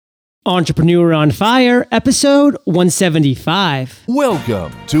Entrepreneur on Fire, episode 175.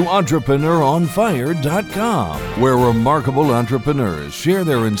 Welcome to EntrepreneurOnFire.com, where remarkable entrepreneurs share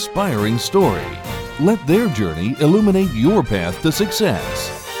their inspiring story. Let their journey illuminate your path to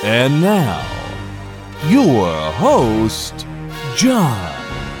success. And now, your host,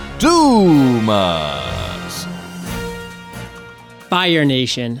 John Dumas. Fire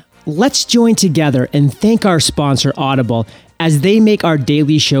Nation, let's join together and thank our sponsor, Audible, as they make our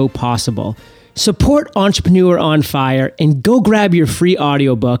daily show possible. Support Entrepreneur on Fire and go grab your free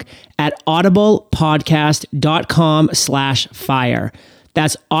audiobook at audiblepodcast.com/fire.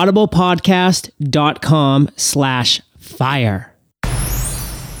 That's audiblepodcast.com/fire.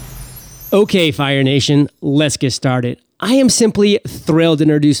 Okay, Fire Nation, let's get started. I am simply thrilled to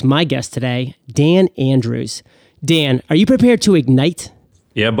introduce my guest today, Dan Andrews. Dan, are you prepared to ignite?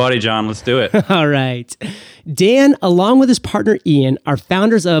 Yeah, buddy, John, let's do it. All right. Dan, along with his partner Ian, are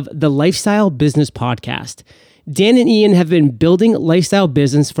founders of the Lifestyle Business Podcast. Dan and Ian have been building lifestyle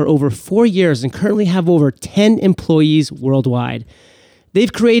business for over 4 years and currently have over 10 employees worldwide.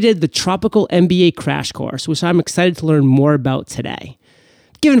 They've created the Tropical MBA Crash Course, which I'm excited to learn more about today.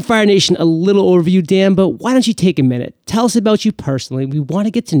 Giving Fire Nation a little overview, Dan, but why don't you take a minute? Tell us about you personally. We want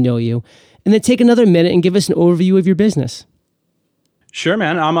to get to know you. And then take another minute and give us an overview of your business. Sure,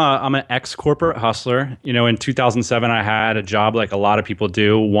 man. I'm an ex-corporate hustler. You know, in 2007, I had a job like a lot of people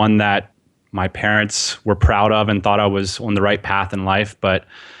do, one that my parents were proud of and thought I was on the right path in life. But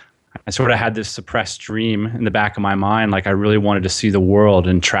I sort of had this suppressed dream in the back of my mind. Like I really wanted to see the world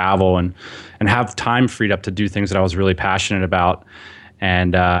and travel and have time freed up to do things that I was really passionate about.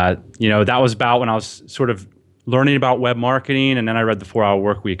 And, that was about when I was sort of learning about web marketing. And then I read The 4-Hour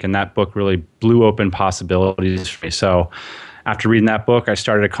Workweek, and that book really blew open possibilities for me. So after reading that book, I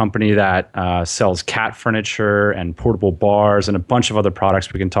started a company that sells cat furniture and portable bars and a bunch of other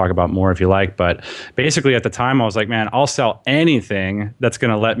products we can talk about more if you like. But basically at the time, I was like, man, I'll sell anything that's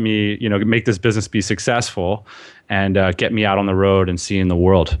going to let me, make this business be successful and get me out on the road and seeing the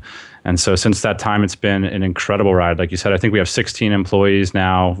world. And so since that time, it's been an incredible ride. Like you said, I think we have 16 employees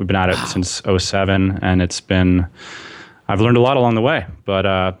now. We've been at it since 2007, and I've learned a lot along the way. But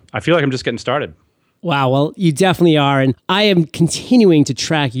I feel like I'm just getting started. Wow, well, you definitely are. And I am continuing to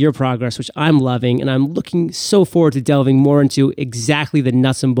track your progress, which I'm loving. And I'm looking so forward to delving more into exactly the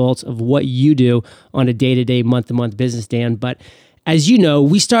nuts and bolts of what you do on a day-to-day, month-to-month business, Dan. But as you know,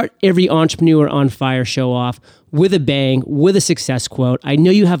 we start every Entrepreneur on Fire show off with a bang, with a success quote. I know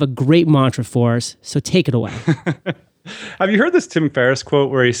you have a great mantra for us, so take it away. Have you heard this Tim Ferriss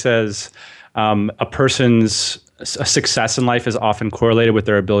quote where he says, a person's success in life is often correlated with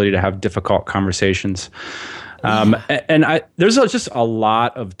their ability to have difficult conversations. There's just a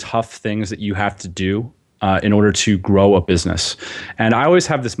lot of tough things that you have to do in order to grow a business. And I always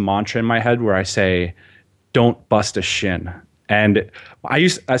have this mantra in my head where I say, don't bust a shin. And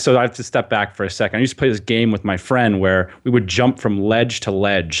so I have to step back for a second. I used to play this game with my friend where we would jump from ledge to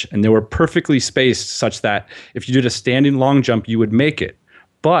ledge, and they were perfectly spaced such that if you did a standing long jump, you would make it.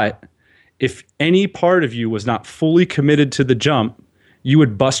 But if any part of you was not fully committed to the jump, you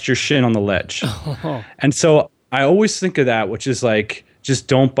would bust your shin on the ledge. Oh. And so I always think of that, which is like, just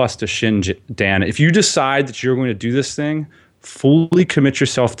don't bust a shin, Dan. If you decide that you're going to do this thing, fully commit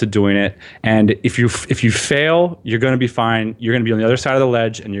yourself to doing it. And if you fail, you're going to be fine. You're going to be on the other side of the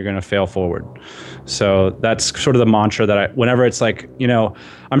ledge and you're going to fail forward. So that's sort of the mantra that whenever it's like,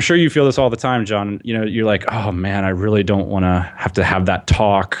 I'm sure you feel this all the time, John, you're like, oh man, I really don't want to have that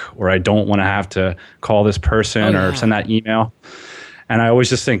talk, or I don't want to have to call this person or send that email. And I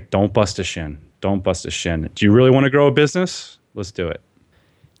always just think, don't bust a shin. Don't bust a shin. Do you really want to grow a business? Let's do it.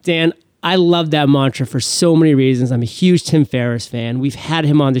 Dan, I love that mantra for so many reasons. I'm a huge Tim Ferriss fan. We've had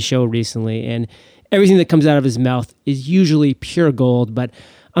him on the show recently, and everything that comes out of his mouth is usually pure gold. But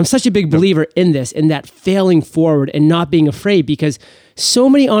I'm such a big believer in that failing forward and not being afraid, because so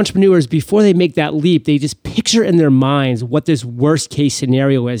many entrepreneurs, before they make that leap, they just picture in their minds what this worst case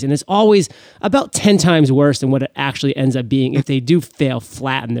scenario is. And it's always about 10 times worse than what it actually ends up being if they do fail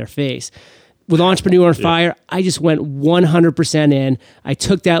flat in their face. With Entrepreneur on Fire, I just went 100% in. I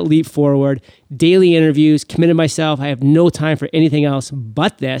took that leap forward, daily interviews, committed myself. I have no time for anything else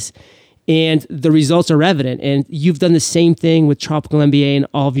but this. And the results are evident. And you've done the same thing with Tropical MBA and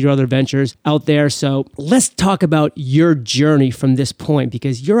all of your other ventures out there. So let's talk about your journey from this point,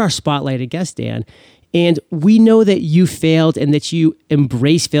 because you're our spotlighted guest, Dan. And we know that you failed and that you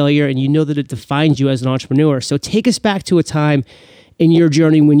embrace failure, and you know that it defines you as an entrepreneur. So take us back to a time in your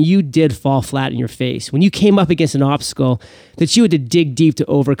journey when you did fall flat in your face, when you came up against an obstacle that you had to dig deep to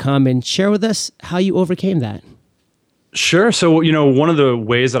overcome, and share with us how you overcame that. Sure. So, one of the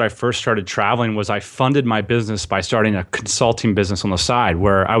ways that I first started traveling was I funded my business by starting a consulting business on the side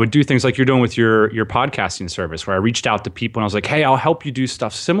where I would do things like you're doing with your podcasting service, where I reached out to people and I was like, hey, I'll help you do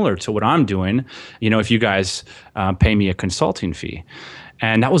stuff similar to what I'm doing, if you guys pay me a consulting fee.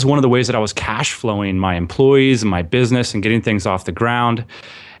 And that was one of the ways that I was cash flowing my employees and my business and getting things off the ground.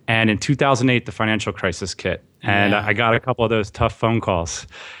 And in 2008, the financial crisis hit. And I got a couple of those tough phone calls.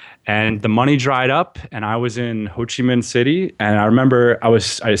 And the money dried up, and I was in Ho Chi Minh City. And I remember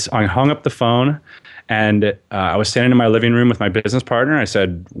I hung up the phone, and I was standing in my living room with my business partner. I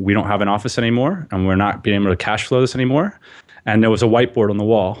said, we don't have an office anymore, and we're not being able to cash flow this anymore. And there was a whiteboard on the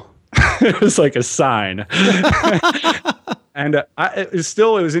wall. It was like a sign. And it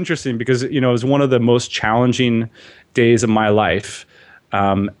was interesting because, it was one of the most challenging days of my life,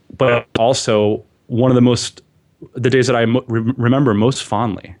 but also one of the days that I remember most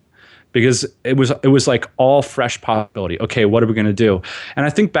fondly. Because it was like all fresh possibility. Okay, what are we going to do? And I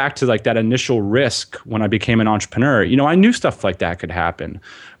think back to like that initial risk when I became an entrepreneur. I knew stuff like that could happen.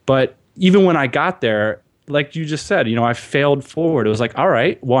 But even when I got there, like you just said, I failed forward. It was like, all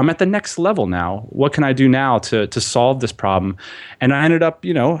right, well, I'm at the next level now. What can I do now to solve this problem? And I ended up,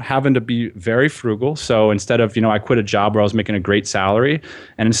 having to be very frugal. So instead of, I quit a job where I was making a great salary.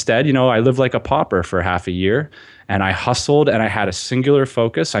 And instead, I lived like a pauper for half a year. And I hustled and I had a singular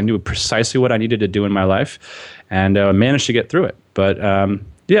focus. I knew precisely what I needed to do in my life and managed to get through it. But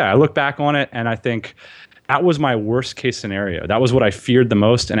I look back on it and I think that was my worst case scenario. That was what I feared the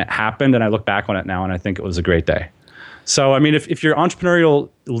most, and it happened. And I look back on it now and I think it was a great day. So, I mean, if your entrepreneurial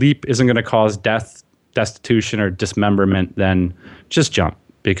leap isn't going to cause death, destitution, or dismemberment, then just jump,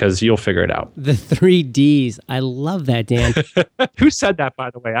 because you'll figure it out. The 3 Ds. I love that, Dan. Who said that,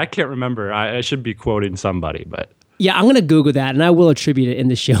 by the way? I can't remember. I should be quoting somebody, but... Yeah, I'm going to Google that, and I will attribute it in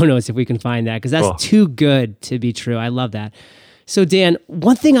the show notes if we can find that, because that's too good to be true. I love that. So, Dan,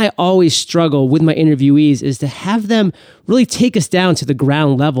 one thing I always struggle with my interviewees is to have them really take us down to the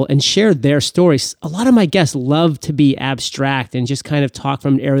ground level and share their stories. A lot of my guests love to be abstract and just kind of talk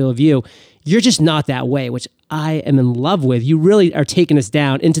from an aerial view. You're just not that way, which I am in love with. You really are taking us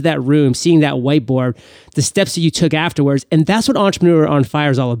down into that room, seeing that whiteboard, the steps that you took afterwards. And that's what Entrepreneur on Fire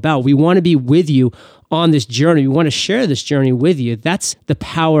is all about. We want to be with you on this journey. We want to share this journey with you. That's the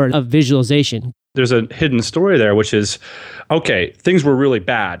power of visualization. There's a hidden story there, which is, okay, things were really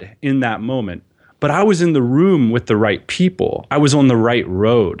bad in that moment, but I was in the room with the right people. I was on the right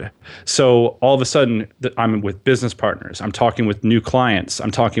road. So all of a sudden, I'm with business partners. I'm talking with new clients.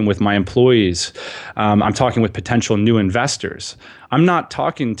 I'm talking with my employees. I'm talking with potential new investors. I'm not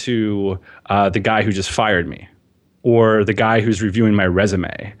talking to the guy who just fired me or the guy who's reviewing my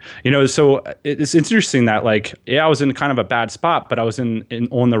resume. So it's interesting that I was in kind of a bad spot, but I was on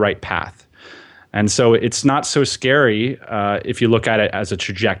the right path. And so it's not so scary if you look at it as a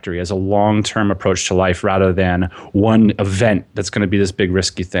trajectory, as a long-term approach to life, rather than one event that's going to be this big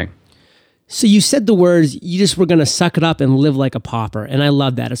risky thing. So you said the words, you just were going to suck it up and live like a pauper. And I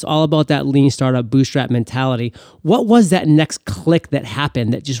love that. It's all about that lean startup bootstrap mentality. What was that next click that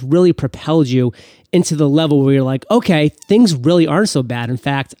happened that just really propelled you into the level where you're like, okay, things really aren't so bad. In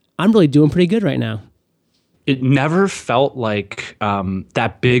fact, I'm really doing pretty good right now. It never felt like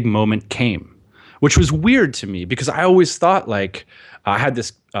that big moment came, which was weird to me because I always thought I had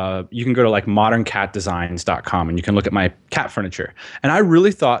this, you can go to moderncatdesigns.com and you can look at my cat furniture. And I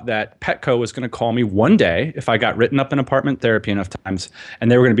really thought that Petco was going to call me one day if I got written up in apartment therapy enough times.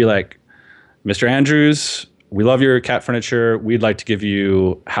 And they were going to be like, Mr. Andrews, we love your cat furniture. We'd like to give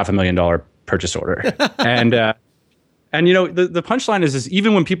you $500,000 purchase order. And the punchline is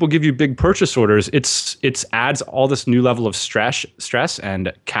even when people give you big purchase orders, it's adds all this new level of stress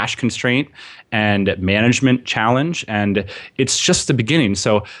and cash constraint and management challenge, and it's just the beginning.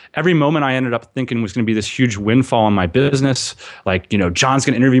 So every moment I ended up thinking was going to be this huge windfall in my business, John's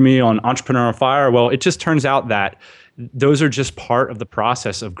going to interview me on Entrepreneur on Fire. Well, it just turns out that those are just part of the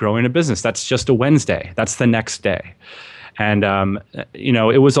process of growing a business. That's just a Wednesday. That's the next day. And,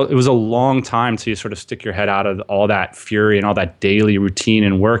 it was a long time to sort of stick your head out of all that fury and all that daily routine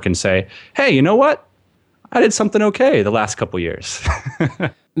and work and say, hey, you know what? I did something okay the last couple years.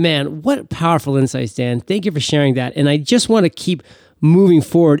 Man, what powerful insights, Dan. Thank you for sharing that. And I just want to keep moving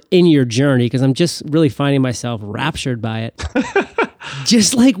forward in your journey because I'm just really finding myself raptured by it.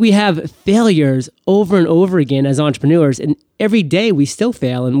 Just like we have failures over and over again as entrepreneurs, and every day we still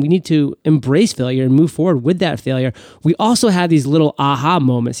fail and we need to embrace failure and move forward with that failure. We also have these little aha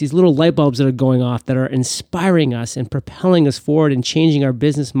moments, these little light bulbs that are going off that are inspiring us and propelling us forward and changing our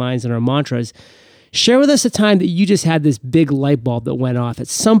business minds and our mantras. Share with us a time that you just had this big light bulb that went off at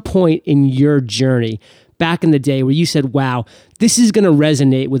some point in your journey. back in the day where you said, wow, this is going to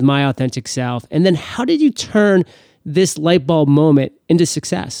resonate with my authentic self? And then how did you turn this light bulb moment into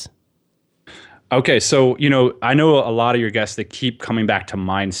success? Okay, so I know a lot of your guests that keep coming back to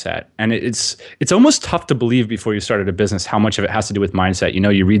mindset, and it's almost tough to believe before you started a business how much of it has to do with mindset.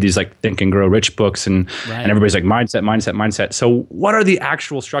 You read these like Think and Grow Rich books, and everybody's like mindset. So what are the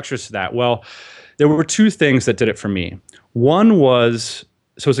actual structures to that? Well, there were two things that did it for me. One was,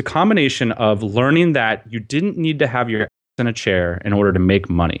 so it's a combination of learning that you didn't need to have your in a chair in order to make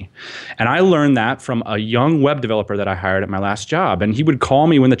money. And I learned that from a young web developer that I hired at my last job. And he would call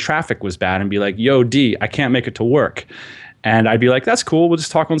me when the traffic was bad and be like, yo, D, I can't make it to work. And I'd be like, that's cool. We'll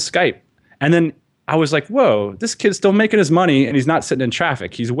just talk on Skype. And then I was like, whoa, this kid's still making his money and he's not sitting in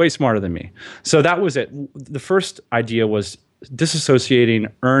traffic. He's way smarter than me. So that was it. The first idea was disassociating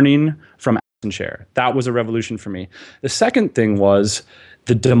earning from and share. That was a revolution for me. The second thing was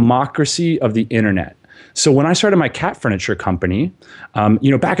the democracy of the internet. So when I started my cat furniture company,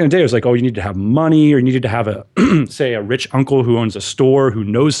 back in the day, it was like, oh, you need to have money, or you needed to have a rich uncle who owns a store, who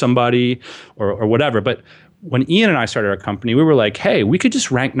knows somebody, or whatever. But when Ian and I started our company, we were like, hey, we could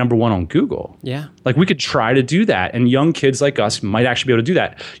just rank number one on Google. Yeah. Like we could try to do that. And young kids like us might actually be able to do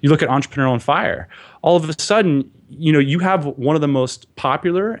that. You look at Entrepreneur on Fire. All of a sudden, you have one of the most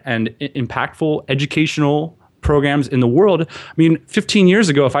popular and impactful educational programs in the world. I mean, 15 years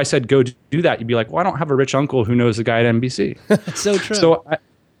ago, if I said go do that, you'd be like, well, I don't have a rich uncle who knows the guy at NBC. So true. So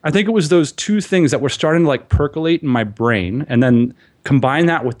I think it was those two things that were starting to like percolate in my brain, and then combine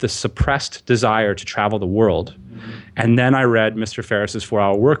that with the suppressed desire to travel the world. And then I read Mr. Ferriss's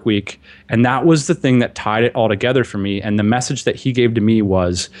 4-Hour Workweek, and that was the thing that tied it all together for me. And the message that he gave to me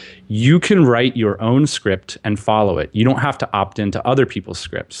was, you can write your own script and follow it. You don't have to opt into other people's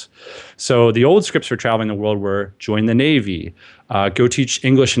scripts. So the old scripts for traveling the world were join the Navy, go teach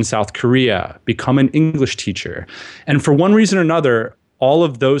English in South Korea, become an English teacher. And for one reason or another, all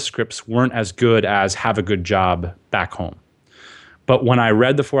of those scripts weren't as good as have a good job back home. But when I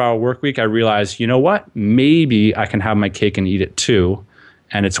read the 4-Hour Workweek, I realized, you know what? Maybe I can have my cake and eat it too,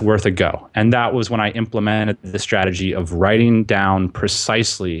 and it's worth a go. And that was when I implemented the strategy of writing down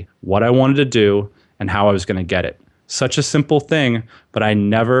precisely what I wanted to do and how I was going to get it. Such a simple thing, but I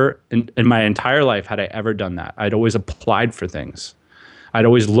never, in my entire life, had I ever done that. I'd always applied for things. I'd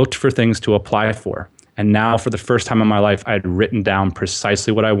always looked for things to apply for. And now, for the first time in my life, I had written down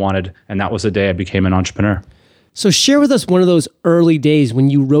precisely what I wanted, and that was the day I became an entrepreneur. So share with us one of those early days when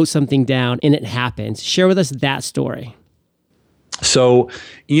you wrote something down and it happened. Share with us that story. So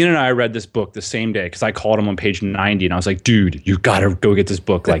Ian and I read this book the same day, because I called him on page 90 and I was like, dude, you got to go get this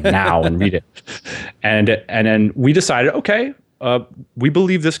book like now and read it. And then we decided, okay, we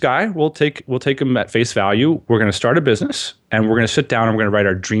believe this guy. We'll take him at face value. We're going to start a business, and we're going to sit down and we're going to write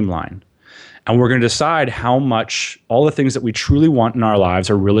our dream line. And we're going to decide how much all the things that we truly want in our lives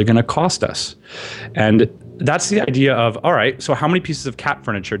are really going to cost us. And that's the idea of, all right, so how many pieces of cat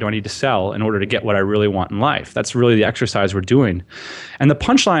furniture do I need to sell in order to get what I really want in life? That's really the exercise we're doing. And the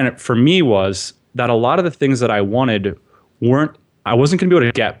punchline for me was that a lot of the things that I wanted I wasn't going to be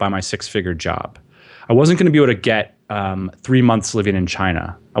able to get by my 6-figure job. I wasn't going to be able to get 3 months living in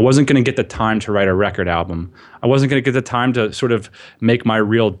China. I wasn't going to get the time to write a record album. I wasn't going to get the time to sort of make my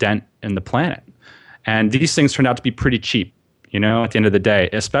real dent in the planet. And these things turned out to be pretty cheap, at the end of the day,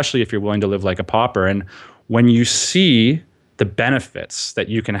 especially if you're willing to live like a pauper. And when you see the benefits that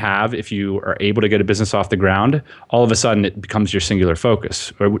you can have if you are able to get a business off the ground, all of a sudden it becomes your singular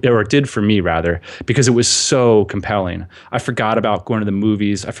focus, or it did for me rather, because it was so compelling. I forgot about going to the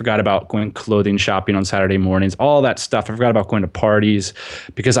movies. I forgot about going clothing shopping on Saturday mornings, all that stuff. I forgot about going to parties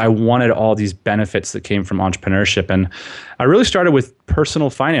because I wanted all these benefits that came from entrepreneurship. And I really started with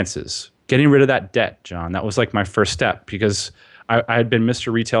personal finances, getting rid of that debt, John. That was like my first step, because I had been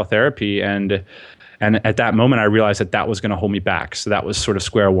Mr. Retail Therapy, and at that moment, I realized that was going to hold me back. So that was sort of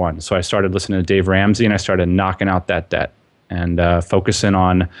square one. So I started listening to Dave Ramsey, and I started knocking out that debt and focusing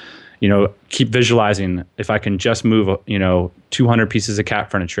on, keep visualizing. If I can just move, 200 pieces of cat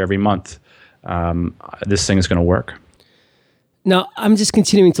furniture every month, this thing is going to work. Now, I'm just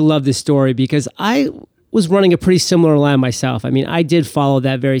continuing to love this story because I was running a pretty similar line myself. I mean, I did follow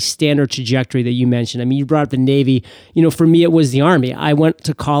that very standard trajectory that you mentioned. I mean, you brought up the Navy. For me, it was the Army. I went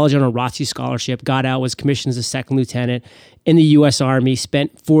to college on a ROTC scholarship, got out, was commissioned as a second lieutenant in the U.S. Army,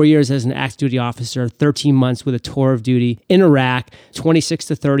 spent 4 years as an active duty officer, 13 months with a tour of duty in Iraq, 26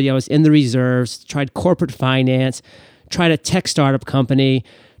 to 30. I was in the reserves, tried corporate finance, tried a tech startup company,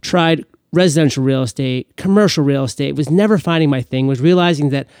 tried residential real estate, commercial real estate, was never finding my thing, was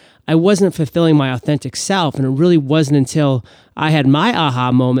realizing that I wasn't fulfilling my authentic self. And it really wasn't until I had my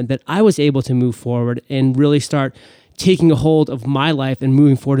aha moment that I was able to move forward and really start taking a hold of my life and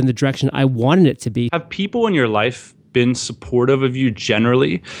moving forward in the direction I wanted it to be. Have people in your life been supportive of you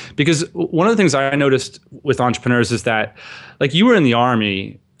generally? Because one of the things I noticed with entrepreneurs is that, like, you were in the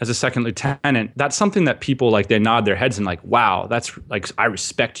Army as a second lieutenant. That's something that people, like, they nod their heads and like, wow, that's like, I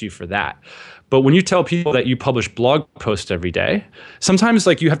respect you for that. But when you tell people that you publish blog posts every day, sometimes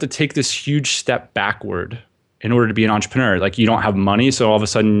like you have to take this huge step backward in order to be an entrepreneur. Like, you don't have money, so all of a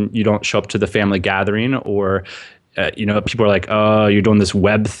sudden you don't show up to the family gathering, or people are like, oh, you're doing this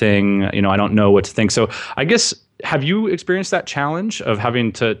web thing. I don't know what to think. So I guess, have you experienced that challenge of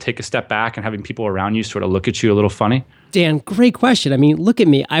having to take a step back and having people around you sort of look at you a little funny? Dan, great question. I mean, look at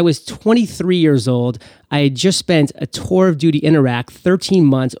me. I was 23 years old. I had just spent a tour of duty in Iraq, 13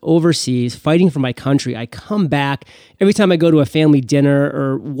 months overseas, fighting for my country. I come back. Every time I go to a family dinner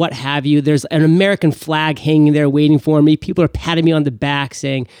or what have you, there's an American flag hanging there waiting for me. People are patting me on the back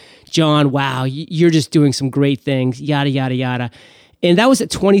saying, John, wow, you're just doing some great things, yada, yada, yada. And that was at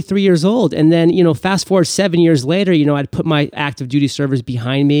 23 years old. And then, fast forward 7 years later, I'd put my active duty service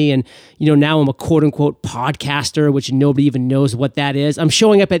behind me. And, now I'm a quote unquote podcaster, which nobody even knows what that is. I'm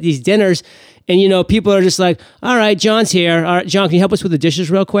showing up at these dinners and, people are just like, all right, John's here. All right, John, can you help us with the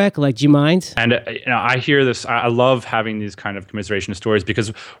dishes real quick? Like, do you mind? And I hear this. I love having these kind of commiseration stories, because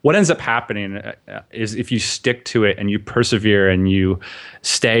what ends up happening is, if you stick to it and you persevere and you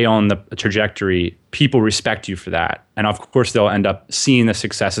stay on the trajectory, people respect you for that. And of course, they'll end up seeing the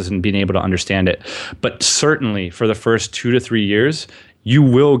successes and being able to understand it. But certainly for the first 2 to 3 years, you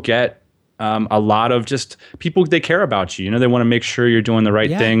will get a lot of just people, they care about you. They want to make sure you're doing the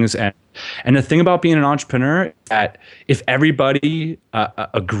right things. And the thing about being an entrepreneur is that if everybody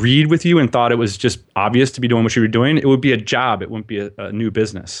agreed with you and thought it was just obvious to be doing what you were doing, it would be a job. It wouldn't be a new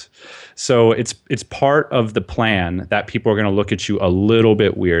business. So it's part of the plan that people are going to look at you a little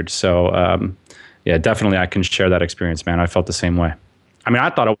bit weird. So yeah, definitely I can share that experience, man. I felt the same way. I mean,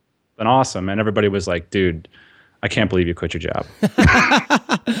 I thought it was awesome, and everybody was like, dude, I can't believe you quit your job.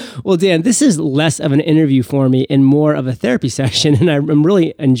 Well, Dan, this is less of an interview for me and more of a therapy session, and I'm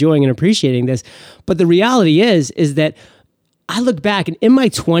really enjoying and appreciating this. But the reality is that I look back, and in my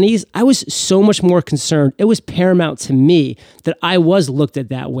 20s, I was so much more concerned. It was paramount to me that I was looked at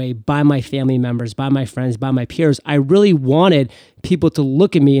that way by my family members, by my friends, by my peers. I really wanted people to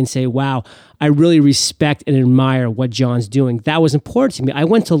look at me and say, wow, I really respect and admire what John's doing. That was important to me. I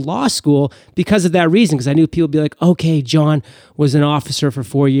went to law school because of that reason, because I knew people would be like, okay, John was an officer for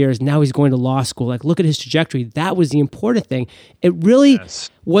 4 years. Now he's going to law school. Like, look at his trajectory. That was the important thing. It really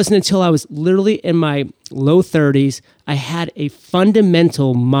wasn't until I was literally in my low 30s, I had a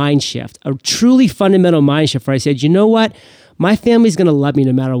fundamental mind shift, a truly fundamental mind shift where I said, you know what? My family's going to love me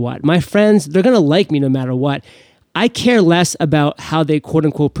no matter what. My friends, they're going to like me no matter what. I care less about how they quote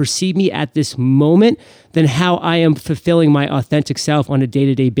unquote perceive me at this moment than how I am fulfilling my authentic self on a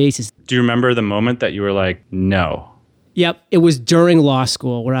day-to-day basis. Do you remember the moment that you were like, no? Yep. It was during law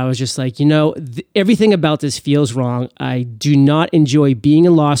school where I was just like, everything about this feels wrong. I do not enjoy being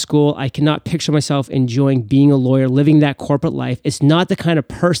in law school. I cannot picture myself enjoying being a lawyer, living that corporate life. It's not the kind of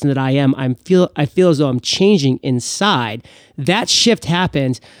person that I am. I feel as though I'm changing inside. That shift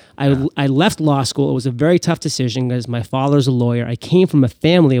happened. I left law school. It was a very tough decision because my father's a lawyer. I came from a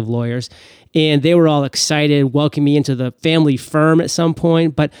family of lawyers, and they were all excited, welcoming me into the family firm at some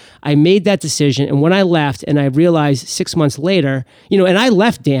point. But I made that decision. And when I left, and I realized 6 months later, and I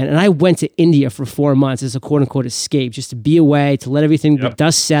left, Dan, and I went to India for 4 months as a quote unquote escape, just to be away, to let everything, the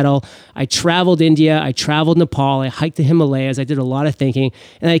dust settle. I traveled India. I traveled Nepal. I hiked the Himalayas. I did a lot of thinking.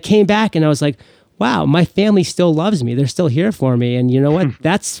 And I came back and I was like, wow, my family still loves me. They're still here for me. And you know what?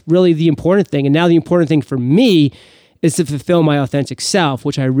 That's really the important thing. And now the important thing for me is to fulfill my authentic self,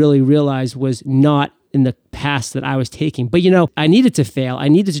 which I really realized was not in the past that I was taking. But I needed to fail. I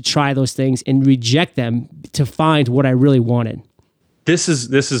needed to try those things and reject them to find what I really wanted. This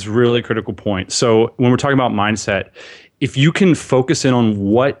is really critical point. So when we're talking about mindset, if you can focus in on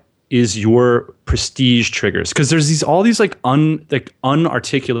what is your prestige triggers, because there's all these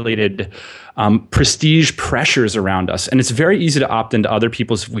unarticulated prestige pressures around us, and it's very easy to opt into other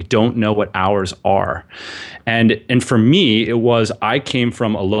people's if we don't know what ours are. And for me, I came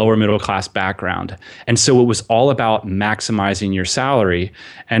from a lower middle class background, and so it was all about maximizing your salary.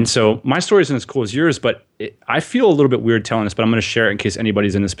 And so my story isn't as cool as yours, but I feel a little bit weird telling this, but I'm going to share it in case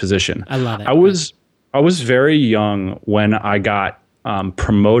anybody's in this position. I love it. I was very young when I got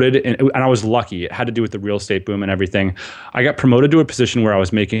promoted, and I was lucky. It had to do with the real estate boom and everything. I got promoted to a position where I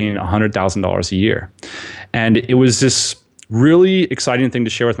was making $100,000 a year. And it was this really exciting thing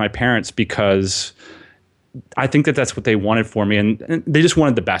to share with my parents because I think that that's what they wanted for me. And they just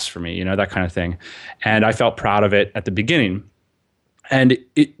wanted the best for me, that kind of thing. And I felt proud of it at the beginning. And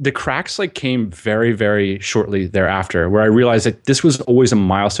the cracks came very, very shortly thereafter, where I realized that this was always a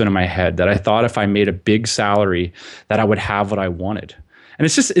milestone in my head, that I thought if I made a big salary that I would have what I wanted. And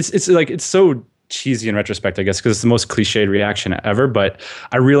it's so cheesy in retrospect, I guess, because it's the most cliched reaction ever. But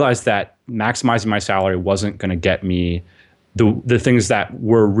I realized that maximizing my salary wasn't going to get me the things that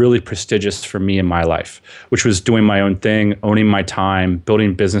were really prestigious for me in my life, which was doing my own thing, owning my time,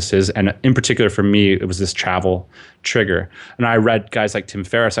 building businesses. And in particular for me, it was this travel trigger. And I read guys like Tim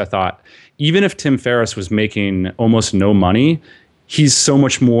Ferriss. I thought, even if Tim Ferriss was making almost no money, he's so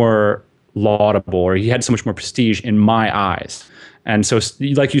much more laudable, or he had so much more prestige in my eyes. And so,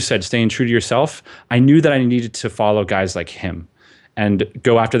 like you said, staying true to yourself, I knew that I needed to follow guys like him and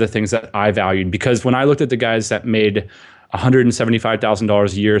go after the things that I valued. Because when I looked at the guys that made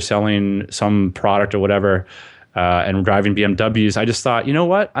 $175,000 a year selling some product or whatever, and driving BMWs, I just thought, you know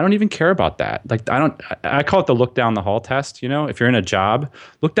what? I don't even care about that. I call it the look down the hall test. If you're in a job,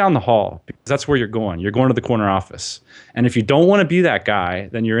 look down the hall, because that's where you're going. You're going to the corner office. And if you don't want to be that guy,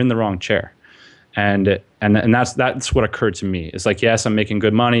 then you're in the wrong chair. And that's what occurred to me. It's yes, I'm making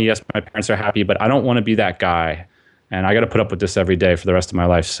good money. Yes, my parents are happy, but I don't want to be that guy. And I got to put up with this every day for the rest of my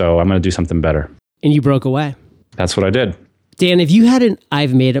life. So I'm going to do something better. And you broke away. That's what I did. Dan, have you had an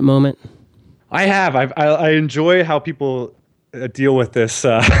I've made it moment? I have. I enjoy how people deal with this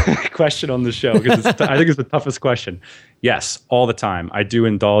question on the show, because I think it's the toughest question. Yes, all the time. I do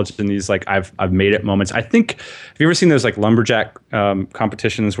indulge in these I've made it moments. I think, have you ever seen those lumberjack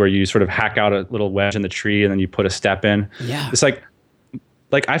competitions where you sort of hack out a little wedge in the tree and then you put a step in? Yeah. It's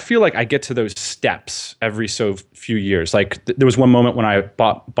I feel like I get to those steps every so few years. There was one moment when I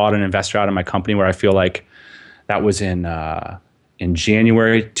bought an investor out of my company where I feel like that was in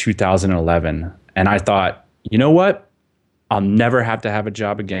January 2011. And I thought, you know what? I'll never have to have a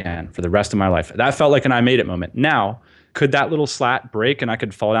job again for the rest of my life. That felt like an I made it moment. Now, could that little slat break and I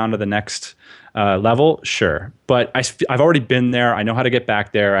could fall down to the next level? Sure. But I've already been there. I know how to get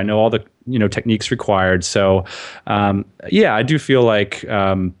back there. I know all the techniques required. So I do feel like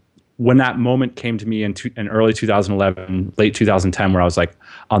when that moment came to me in early 2011, late 2010, where I was like,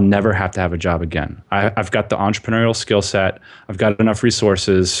 I'll never have to have a job again. I've got the entrepreneurial skill set. I've got enough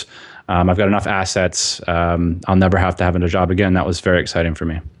resources. I've got enough assets. I'll never have to have a job again. That was very exciting for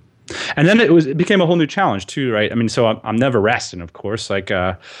me. And then it became a whole new challenge too, right? I mean, so I'm never resting, of course.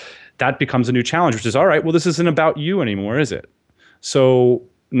 That becomes a new challenge, which is, all right, well, this isn't about you anymore, is it? So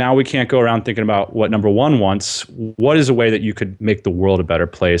now we can't go around thinking about what number one wants. What is a way that you could make the world a better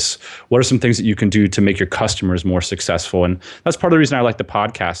place? What are some things that you can do to make your customers more successful? And that's part of the reason I like the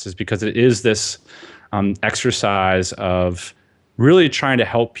podcast, is because it is this exercise of really trying to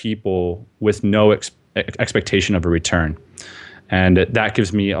help people with no expectation of a return. And that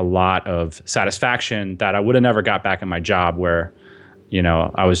gives me a lot of satisfaction that I would have never got back in my job, where,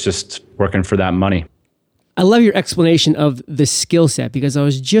 I was just working for that money. I love your explanation of the skill set, because I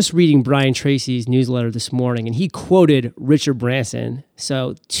was just reading Brian Tracy's newsletter this morning, and he quoted Richard Branson.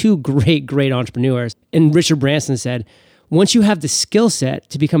 So two great entrepreneurs. And Richard Branson said, once you have the skill set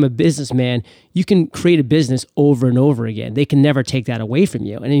to become a businessman, you can create a business over and over again. They can never take that away from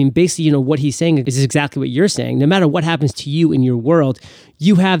you. And I mean, basically, what he's saying is exactly what you're saying. No matter what happens to you in your world,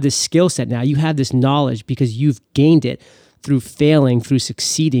 you have this skill set now. You have this knowledge because you've gained it through failing, through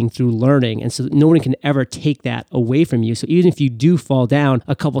succeeding, through learning. And so no one can ever take that away from you. So even if you do fall down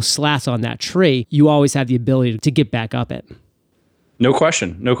a couple slats on that tree, you always have the ability to get back up it. No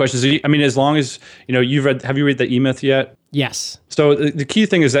question. I mean, as long as, have you read the E-Myth yet? Yes. So the key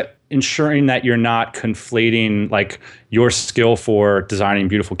thing is that ensuring that you're not conflating your skill for designing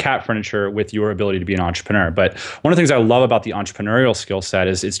beautiful cat furniture with your ability to be an entrepreneur. But one of the things I love about the entrepreneurial skill set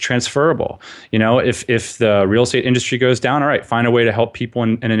is it's transferable. If the real estate industry goes down, all right, find a way to help people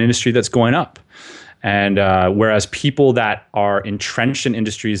in an industry that's going up. And whereas people that are entrenched in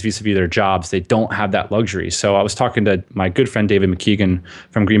industries vis-a-vis their jobs, they don't have that luxury. So I was talking to my good friend David McKeegan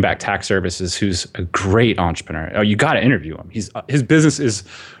from Greenback Tax Services, who's a great entrepreneur. Oh, you got to interview him. His business is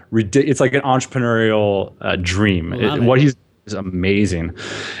ridiculous. It's like an entrepreneurial dream. What he's is amazing,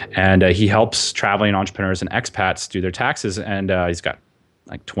 and he helps traveling entrepreneurs and expats do their taxes. And he's got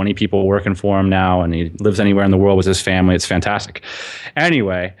 20 people working for him now, and he lives anywhere in the world with his family. It's fantastic.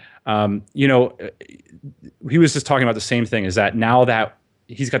 Anyway. He was just talking about the same thing, is that now that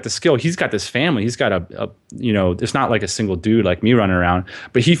he's got the skill, he's got this family, he's got it's not like a single dude like me running around,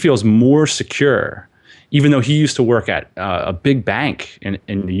 but he feels more secure even though he used to work at a big bank in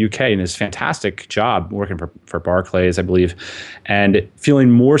the UK in his fantastic job working for Barclays, I believe, and feeling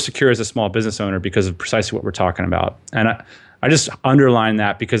more secure as a small business owner because of precisely what we're talking about. And I just underline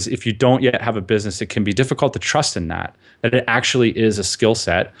that because if you don't yet have a business, it can be difficult to trust in that it actually is a skill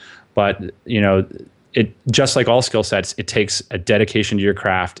set. But, it just like all skill sets, it takes a dedication to your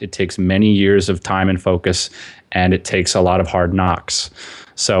craft. It takes many years of time and focus, and it takes a lot of hard knocks.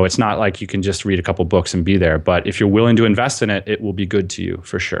 So it's not like you can just read a couple books and be there. But if you're willing to invest in it, it will be good to you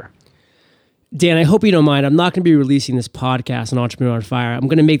for sure. Dan, I hope you don't mind. I'm not going to be releasing this podcast on Entrepreneur on Fire. I'm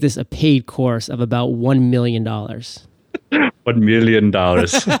going to make this a paid course of about $1 million. $1 million.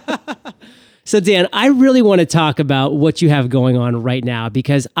 So Dan, I really want to talk about what you have going on right now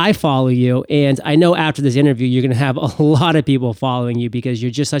because I follow you, and I know after this interview, you're going to have a lot of people following you because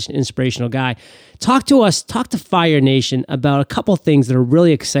you're just such an inspirational guy. Talk to Fire Nation about a couple things that are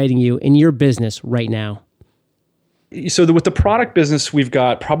really exciting you in your business right now. So with the product business, we've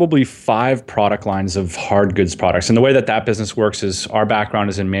got probably 5 product lines of hard goods products. And the way that business works is our background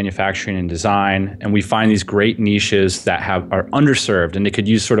is in manufacturing and design, and we find these great niches that are underserved and they could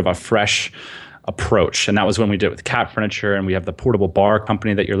use sort of a fresh approach. And that was when we did it with cat furniture, and we have the portable bar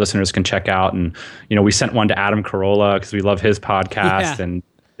company that your listeners can check out. And, we sent one to Adam Carolla because we love his podcast, and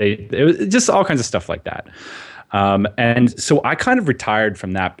it was just all kinds of stuff like that. And so I kind of retired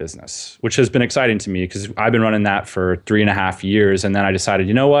from that business, which has been exciting to me because I've been running that for 3.5 years. And then I decided,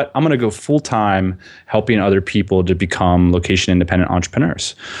 you know what, I'm going to go full time helping other people to become location independent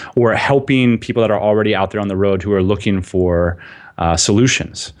entrepreneurs, or helping people that are already out there on the road who are looking for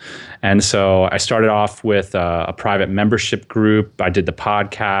solutions. And so I started off with a private membership group. I did the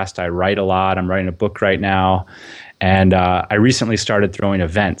podcast. I write a lot. I'm writing a book right now. And I recently started throwing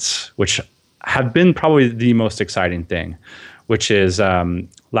events, which have been probably the most exciting thing, which is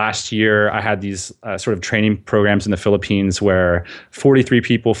last year I had these sort of training programs in the Philippines where 43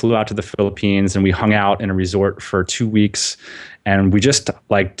 people flew out to the Philippines, and we hung out in a resort for 2 weeks. And we just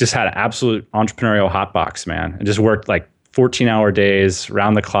had an absolute entrepreneurial hotbox, man. And just worked 14-hour days,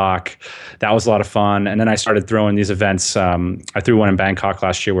 round the clock. That was a lot of fun. And then I started throwing these events. I threw one in Bangkok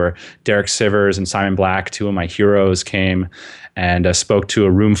last year where Derek Sivers and Simon Black, 2 of my heroes, came and spoke to a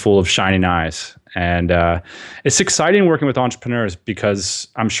room full of shining eyes. And it's exciting working with entrepreneurs because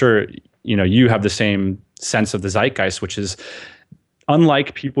I'm sure you have the same sense of the zeitgeist, which is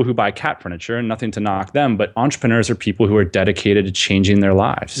unlike people who buy cat furniture, and nothing to knock them, but entrepreneurs are people who are dedicated to changing their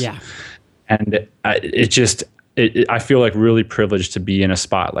lives. Yeah. And I feel really privileged to be in a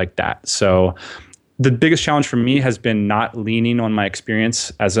spot like that. So the biggest challenge for me has been not leaning on my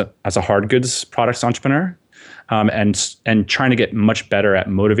experience as a hard goods products entrepreneur, and trying to get much better at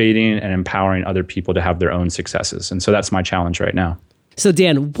motivating and empowering other people to have their own successes. And so that's my challenge right now. So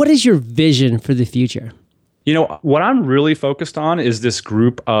Dan, what is your vision for the future? What I'm really focused on is this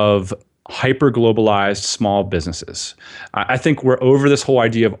group of hyper-globalized small businesses. I think we're over this whole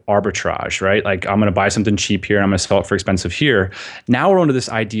idea of arbitrage, right? I'm going to buy something cheap here and I'm going to sell it for expensive here. Now we're onto this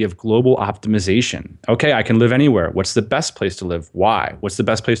idea of global optimization. Okay, I can live anywhere. What's the best place to live? Why? What's the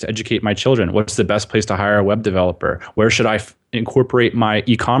best place to educate my children? What's the best place to hire a web developer? Where should I incorporate my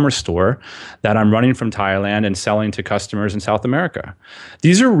e-commerce store that I'm running from Thailand and selling to customers in South America?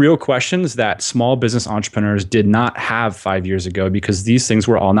 These are real questions that small business entrepreneurs did not have 5 years ago because these things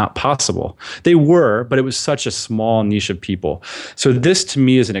were all not possible. They were, but it was such a small niche of people. So this to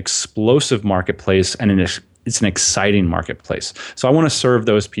me is an explosive marketplace, and it's an exciting marketplace. So I want to serve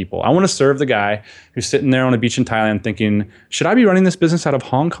those people. I want to serve the guy who's sitting there on a beach in Thailand thinking, should I be running this business out of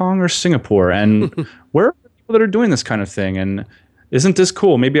Hong Kong or Singapore? And where are people that are doing this kind of thing? And isn't this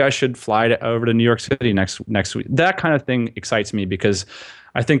cool? Maybe I should fly over to New York City next week. That kind of thing excites me because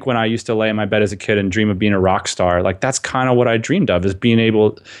I think when I used to lay in my bed as a kid and dream of being a rock star, that's kind of what I dreamed of, is being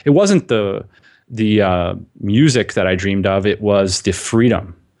able. It wasn't the music that I dreamed of. It was the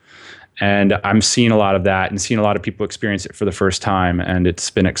freedom. And I'm seeing a lot of that and seeing a lot of people experience it for the first time. And it's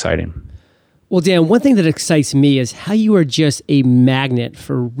been exciting. Well, Dan, one thing that excites me is how you are just a magnet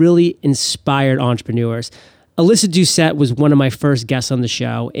for really inspired entrepreneurs. Alyssa Doucette was one of my first guests on the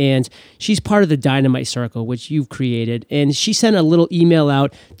show, and she's part of the Dynamite Circle, which you've created. And she sent a little email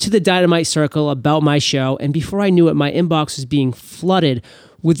out to the Dynamite Circle about my show. And before I knew it, my inbox was being flooded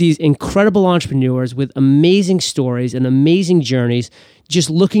with these incredible entrepreneurs with amazing stories and amazing journeys, just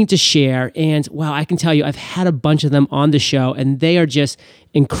looking to share. And wow, I can tell you, I've had a bunch of them on the show, and they are just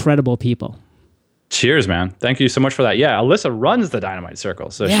incredible people. Cheers, man. Thank you so much for that. Yeah, Alyssa runs the Dynamite Circle.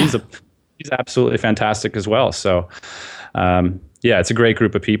 So she's He's absolutely fantastic as well. So, yeah, it's a great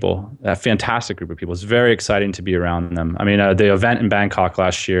group of people, a fantastic group of people. It's very exciting to be around them. I mean, the event in Bangkok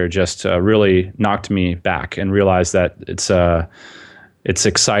last year just really knocked me back and realized that it's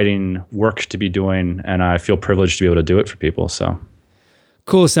exciting work to be doing, and I feel privileged to be able to do it for people. So.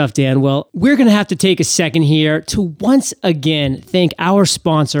 Cool stuff, Dan. Well, we're going to have to take a second here to once again thank our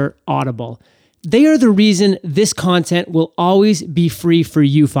sponsor, Audible. They are the reason this content will always be free for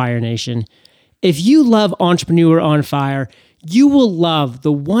you, Fire Nation. If you love Entrepreneur on Fire, you will love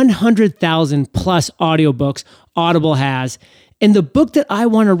the 100,000 plus audiobooks Audible has. And the book that I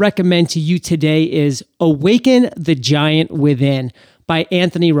want to recommend to you today is Awaken the Giant Within by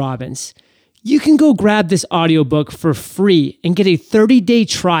Anthony Robbins. You can go grab this audiobook for free and get a 30-day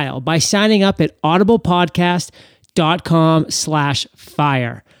trial by signing up at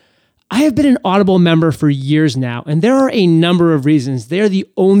audiblepodcast.com/fire. I have been an Audible member for years now, and there are a number of reasons they are the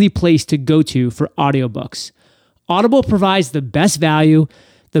only place to go to for audiobooks. Audible provides the best value,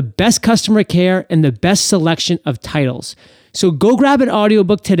 the best customer care, and the best selection of titles. So go grab an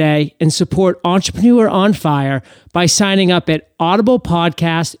audiobook today and support Entrepreneur on Fire by signing up at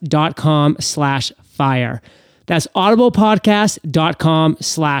audiblepodcast.com/fire. That's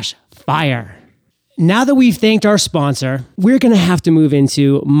audiblepodcast.com/fire. Now that we've thanked our sponsor, we're going to have to move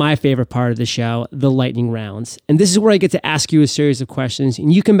into my favorite part of the show, the lightning rounds. And this is where I get to ask you a series of questions,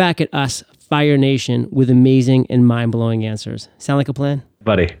 and you come back at us, Fire Nation, with amazing and mind-blowing answers. Sound like a plan?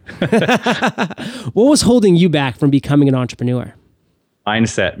 Buddy. What was holding you back from becoming an entrepreneur?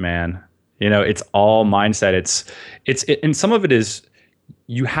 Mindset, man. It's all mindset. And some of it is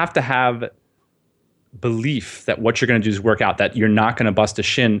you have to have belief that what you're going to do is work out, that you're not going to bust a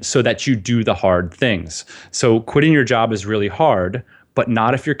shin so that you do the hard things. So quitting your job is really hard, but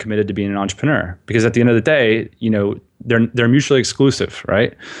not if you're committed to being an entrepreneur. Because at the end of the day, they're mutually exclusive,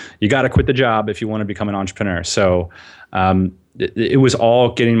 right? You got to quit the job if you want to become an entrepreneur. So it was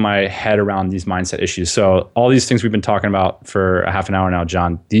all getting my head around these mindset issues. So all these things we've been talking about for a half an hour now,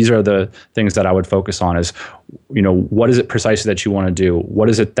 John, these are the things that I would focus on is, what is it precisely that you want to do?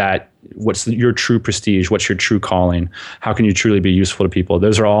 What's your true prestige? What's your true calling? How can you truly be useful to people?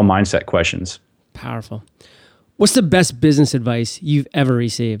 Those are all mindset questions. Powerful. What's the best business advice you've ever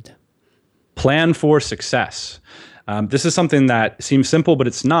received? Plan for success. This is something that seems simple, but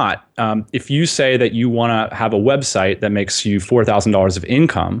it's not. If you say that you want to have a website that makes you $4,000 of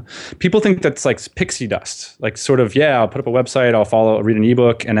income, people think that's like pixie dust. Like sort of, I'll put up a website, I'll read an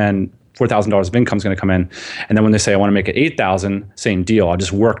ebook, and then $4,000 of income is going to come in. And then when they say, I want to make it $8,000, same deal. I'll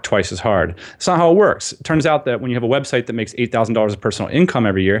just work twice as hard. It's not how it works. It turns out that when you have a website that makes $8,000 of personal income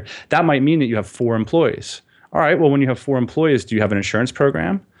every year, that might mean that you have 4 employees. All right, well, when you have 4 employees, do you have an insurance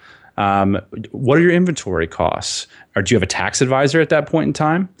program? What are your inventory costs? Or do you have a tax advisor at that point in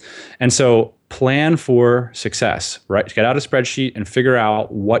time? And so plan for success, right? Get out a spreadsheet and figure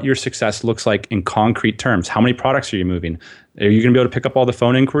out what your success looks like in concrete terms. How many products are you moving? Are you going to be able to pick up all the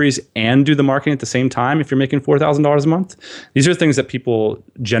phone inquiries and do the marketing at the same time if you're making $4,000 a month? These are things that people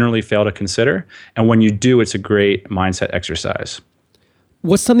generally fail to consider. And when you do, it's a great mindset exercise.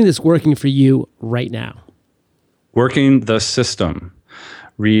 What's something that's working for you right now? Working the system.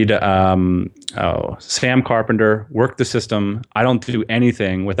 Read Sam Carpenter, Work the System. I don't do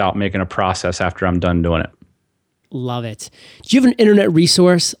anything without making a process after I'm done doing it. Love it. Do you have an internet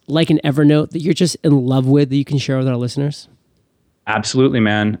resource like an Evernote that you're just in love with that you can share with our listeners? Absolutely,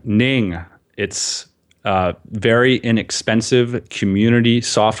 man. Ning. It's very inexpensive community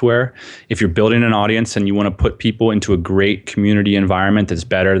software. If you're building an audience and you want to put people into a great community environment that's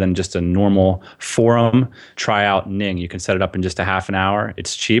better than just a normal forum, try out Ning. You can set it up in just a half an hour.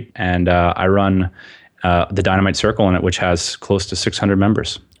 It's cheap. And I run the Dynamite Circle in it, which has close to 600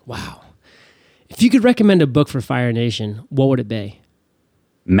 members. Wow. If you could recommend a book for Fire Nation, what would it be?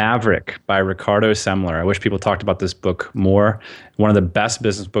 Maverick by Ricardo Semler. I wish people talked about this book more. One of the best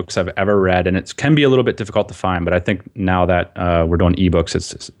business books I've ever read, and it can be a little bit difficult to find, but I think now that we're doing ebooks,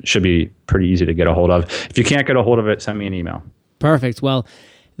 it should be pretty easy to get a hold of. If you can't get a hold of it, send me an email. Perfect. Well,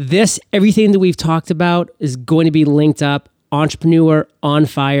 everything that we've talked about is going to be linked up,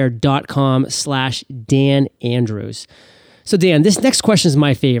 entrepreneuronfire.com/Dan Andrews. So Dan, this next question is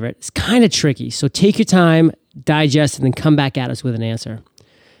my favorite. It's kind of tricky, so take your time, digest, and then come back at us with an answer.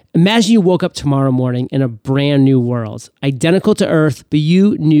 Imagine you woke up tomorrow morning in a brand new world, identical to Earth, but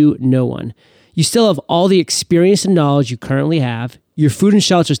you knew no one. You still have all the experience and knowledge you currently have, your food and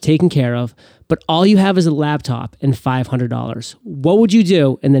shelter is taken care of, but all you have is a laptop and $500. What would you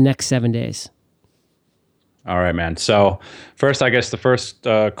do in the next 7 days? All right, man. So first, I guess the first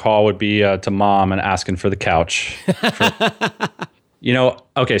call would be to mom and asking for the couch.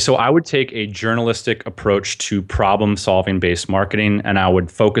 Okay, so I would take a journalistic approach to problem-solving based marketing, and I would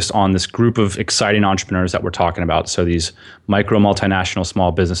focus on this group of exciting entrepreneurs that we're talking about. So these micro, multinational,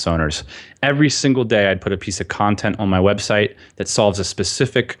 small business owners. Every single day, I'd put a piece of content on my website that solves a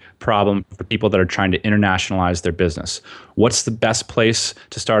specific problem for people that are trying to internationalize their business. What's the best place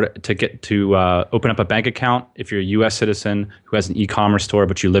to open up a bank account if you're a U.S. citizen who has an e-commerce store,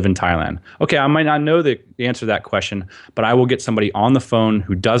 but you live in Thailand? Okay, I might not know the answer to that question, but I will get somebody on the phone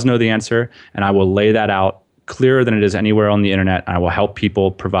who does know the answer, and I will lay that out clearer than it is anywhere on the internet. And I will help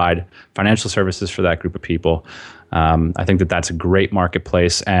people provide financial services for that group of people. I think that that's a great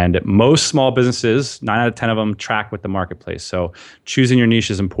marketplace, and most small businesses, 9 out of 10 of them, track with the marketplace. So choosing your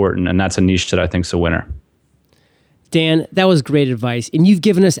niche is important, and that's a niche that I think is a winner. Dan, that was great advice, and you've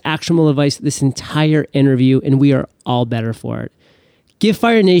given us actionable advice this entire interview, and we are all better for it. Give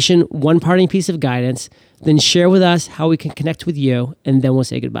Fire Nation one parting piece of guidance, then share with us how we can connect with you, and then we'll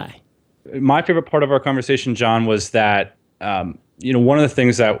say goodbye. My favorite part of our conversation, John, was that one of the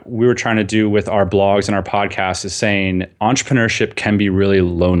things that we were trying to do with our blogs and our podcast is saying entrepreneurship can be really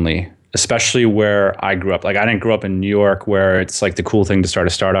lonely, especially where I grew up. Like, I didn't grow up in New York where it's like the cool thing to start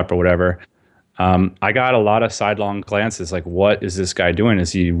a startup or whatever. I got a lot of sidelong glances, like, what is this guy doing?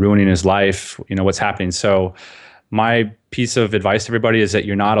 Is he ruining his life? What's happening? So my piece of advice to everybody is that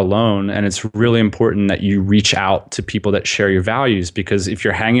you're not alone, and it's really important that you reach out to people that share your values, because if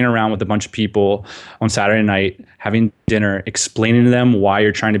you're hanging around with a bunch of people on Saturday night, having dinner, explaining to them why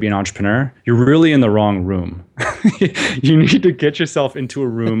you're trying to be an entrepreneur, you're really in the wrong room. You need to get yourself into a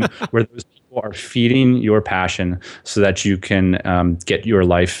room where those people are feeding your passion so that you can get your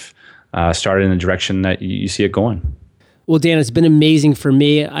life started in the direction that you see it going. Well, Dan, it's been amazing for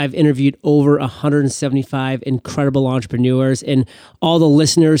me. I've interviewed over 175 incredible entrepreneurs, and all the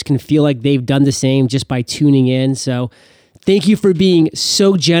listeners can feel like they've done the same just by tuning in. So thank you for being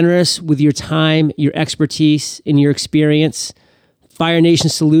so generous with your time, your expertise, and your experience. Fire Nation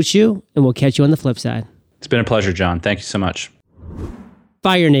salutes you, and we'll catch you on the flip side. It's been a pleasure, John. Thank you so much.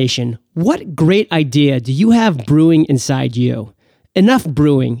 Fire Nation, what great idea do you have brewing inside you? Enough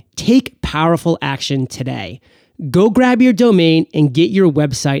brewing. Take powerful action today. Go grab your domain and get your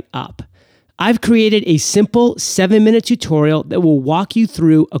website up. I've created a simple 7-minute tutorial that will walk you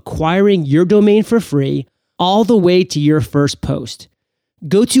through acquiring your domain for free all the way to your first post.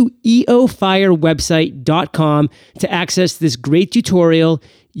 Go to eofirewebsite.com to access this great tutorial,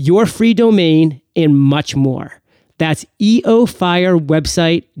 your free domain, and much more. That's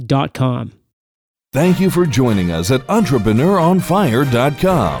eofirewebsite.com. Thank you for joining us at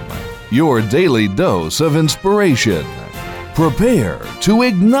EntrepreneurOnFire.com. Your daily dose of inspiration. Prepare to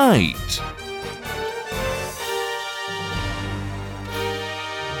ignite.